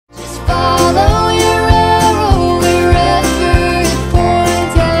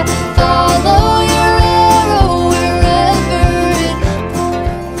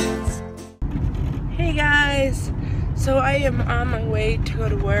go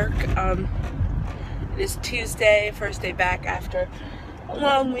to work. It is Tuesday, first day back after a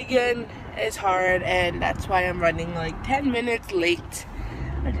long weekend. It's hard, and that's why I'm running like 10 minutes late.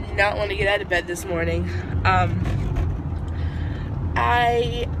 I did not want to get out of bed this morning.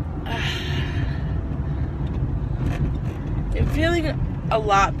 I am feeling a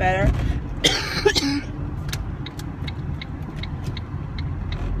lot better.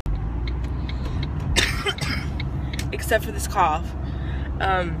 Except for this cough.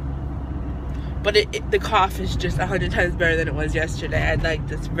 But the cough is just 100 times better than it was yesterday. I had like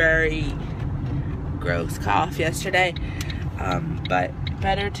this very gross cough yesterday. But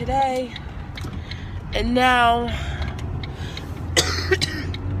better today. And now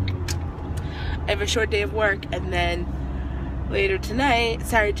I have a short day of work, and then later tonight,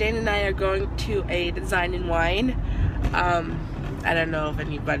 Sarah Jane and I are going to a Design and Wine. I don't know if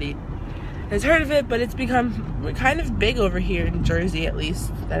anybody has heard of it, but it's become kind of big over here in Jersey, at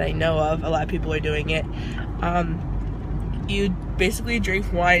least that I know of. A lot of people are doing it. You basically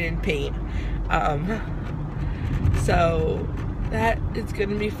drink wine and paint. So that is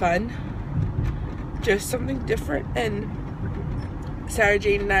gonna be fun. Just something different. And Sarah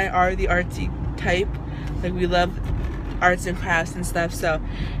Jane and I are the artsy type. Like, we love arts and crafts and stuff, so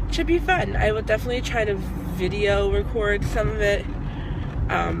it should be fun. I will definitely try to video record some of it.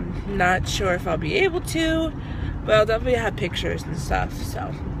 Not sure if I'll be able to, but I'll definitely have pictures and stuff.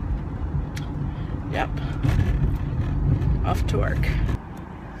 So yep, off to work.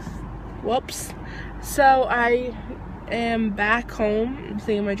 Whoops. So I am back home. I'm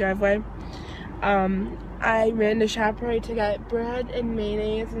sitting in my driveway. I ran to ShopRite to get bread and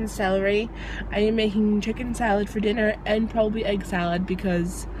mayonnaise and celery. I am making chicken salad for dinner and probably egg salad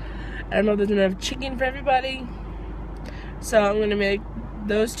because I don't know if there's enough chicken for everybody. So I'm gonna make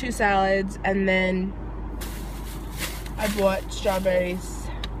those two salads, and then I bought strawberries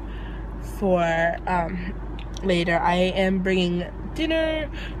for later. I am bringing dinner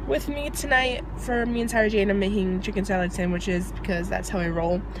with me tonight. For me and Sarah Jane, I'm making chicken salad sandwiches because that's how I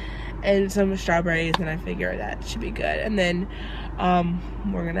roll, and some strawberries, and I figure that should be good. And then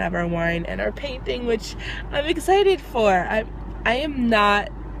we're gonna have our wine and our painting, which I'm excited for. I am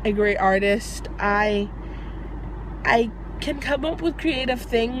not a great artist. I can come up with creative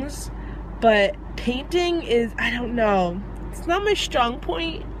things, but painting is, I don't know, it's not my strong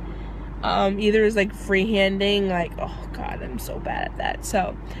point. Either is like freehanding, like, oh god, I'm so bad at that.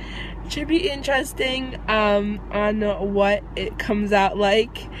 So it should be interesting on what it comes out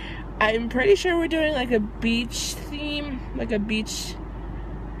like. I'm pretty sure we're doing like a beach theme, like a beach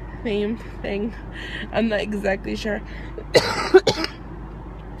theme thing. I'm not exactly sure.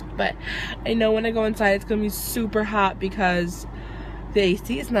 But I know when I go inside it's gonna be super hot because the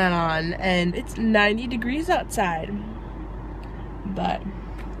AC is not on and it's 90 degrees outside. But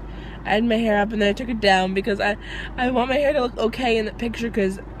I had my hair up and then I took it down because I want my hair to look okay in the picture,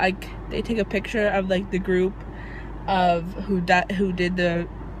 because like they take a picture of like the group of who did the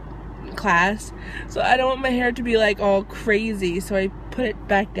class, so I don't want my hair to be like all crazy, so I put it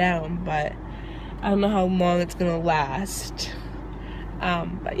back down. But I don't know how long it's gonna last.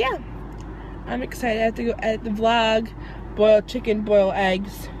 But yeah, I'm excited. I have to go edit the vlog, boil chicken, boil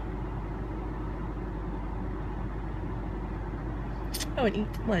eggs. Oh, and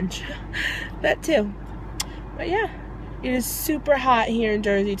eat lunch. That too. But yeah, it is super hot here in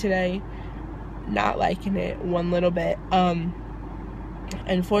Jersey today. Not liking it one little bit.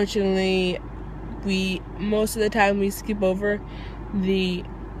 Unfortunately, most of the time we skip over the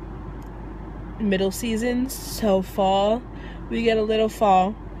middle seasons. So fall, we get a little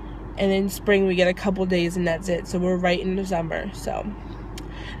fall, and then spring we get a couple days, and that's it. So we're right into summer. So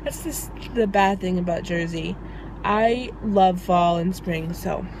that's just the bad thing about Jersey. I love fall and spring,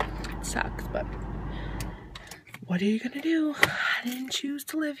 so it sucks, but what are you gonna do? I didn't choose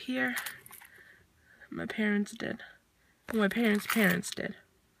to live here. My parents did. My parents' parents did.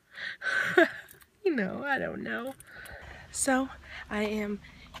 You know, I don't know. So I am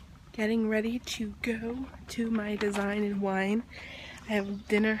getting ready to go to my Design and Wine. I have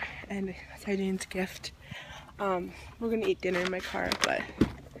dinner and Sardine's gift. We're gonna eat dinner in my car, but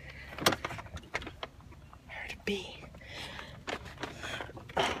where to be?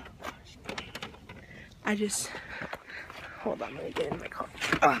 Hold on, let me get in my car.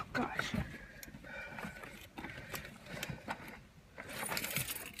 Oh gosh.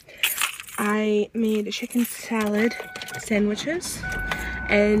 I made chicken salad sandwiches,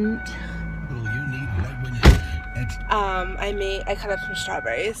 and I cut up some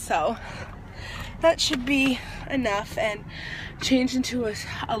strawberries, so that should be enough. And changed into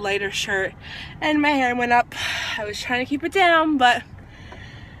a lighter shirt, and my hair went up. I was trying to keep it down, but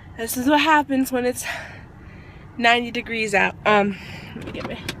This is what happens when it's 90 degrees out. Let me get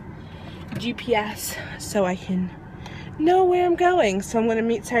my GPS so I can know where I'm going. So I'm gonna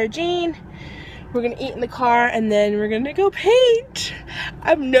meet Sarah Jean. We're gonna eat in the car and then we're gonna go paint.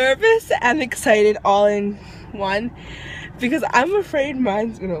 I'm nervous and excited all in one because I'm afraid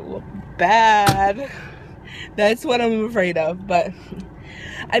mine's gonna look bad. That's what I'm afraid of. But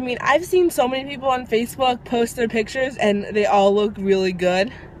I mean, I've seen so many people on Facebook post their pictures and they all look really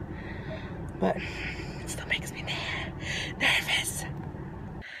good, but it still makes me nervous.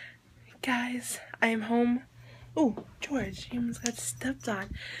 Guys, I am home. Oh, George, he almost got stepped on.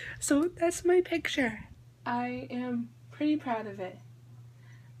 So that's my picture. I am pretty proud of it.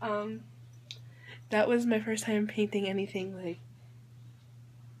 That was my first time painting anything like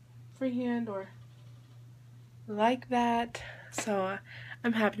freehand or like that. So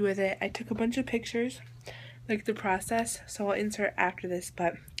I'm happy with it. I took a bunch of pictures, like the process, so I'll insert after this,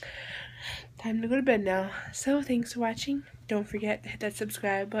 but time to go to bed now. So thanks for watching. Don't forget to hit that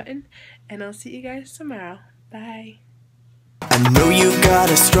subscribe button, and I'll see you guys tomorrow. Bye. I know you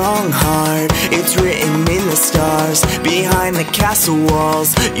got a strong heart, it's written in the stars. Behind the castle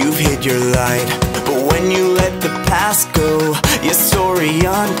walls, you've hid your light. But when you let the past go, your story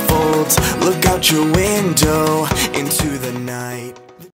unfolds. Look out your window into the night.